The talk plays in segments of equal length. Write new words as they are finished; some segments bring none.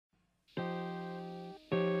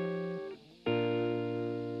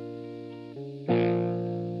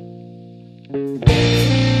Came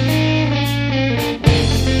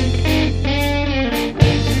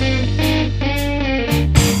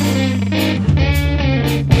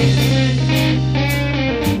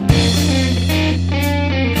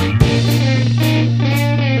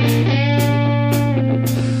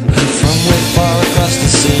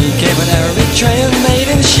an Eritrean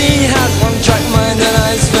maiden, she had one-track mind and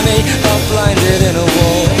eyes for me, half blinded in a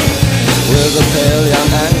war with a pale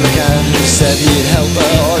young Anglican who said he'd help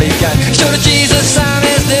her all he can. Showed her Jesus and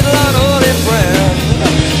his little unholy friend.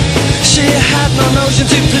 She had no notion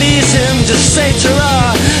to please him, just say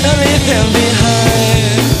ta-ra and leave him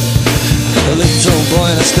behind. A little boy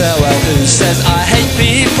in a stairwell who says, I hate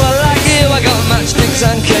people like you. I got matchsticks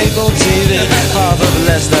and cable TV, half of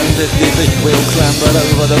less than 50 feet. We'll clamber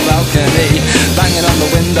over the balcony, banging on the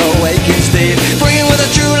window, waking Steve, bringing with a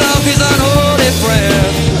true love his unholy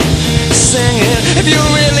friend, singing, if you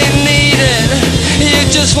really need it, you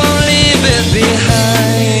just won't leave it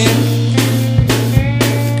behind.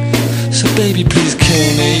 So baby, please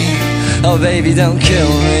kill me. Oh baby, don't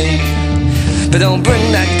kill me, but don't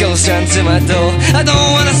bring that ghost round to my door. I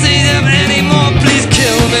don't wanna see them anymore. Please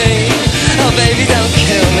kill me. Oh baby, don't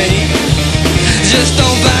kill me. Just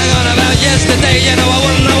don't bang on about yesterday. You know I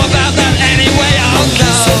wouldn't know about that anyway. Oh no.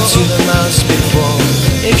 He said to the mouse before,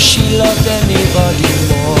 if she loved anybody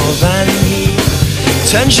more than he,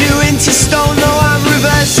 turns you into stone. No, I'm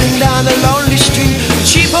reversing down a lonely street, a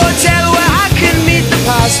cheap hotel where I can meet the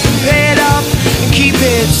past and pay it off and keep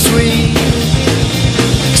it sweet.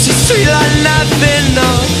 It's sweet like nothing, no,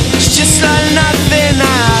 it's just like nothing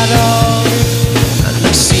at all. And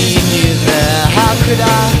I've seen you there, how could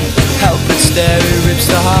I help but stare? It rips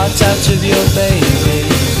the heart out of your baby.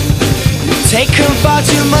 You've taken far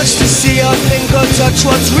too much to see or think or touch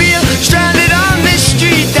what's real. Stranded on this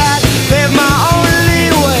street that paved my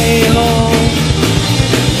only way home.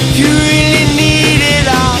 If you really need it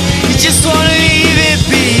all, you just wanna leave it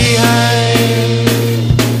behind.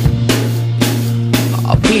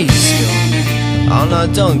 Oh please kill me, oh no,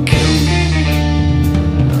 don't kill me.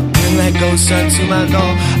 Bring that ghost round to my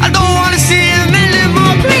door. I don't wanna see him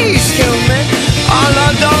anymore. Please kill me, oh no,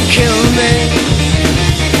 don't kill me.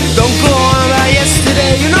 Don't go on about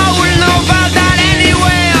yesterday, you know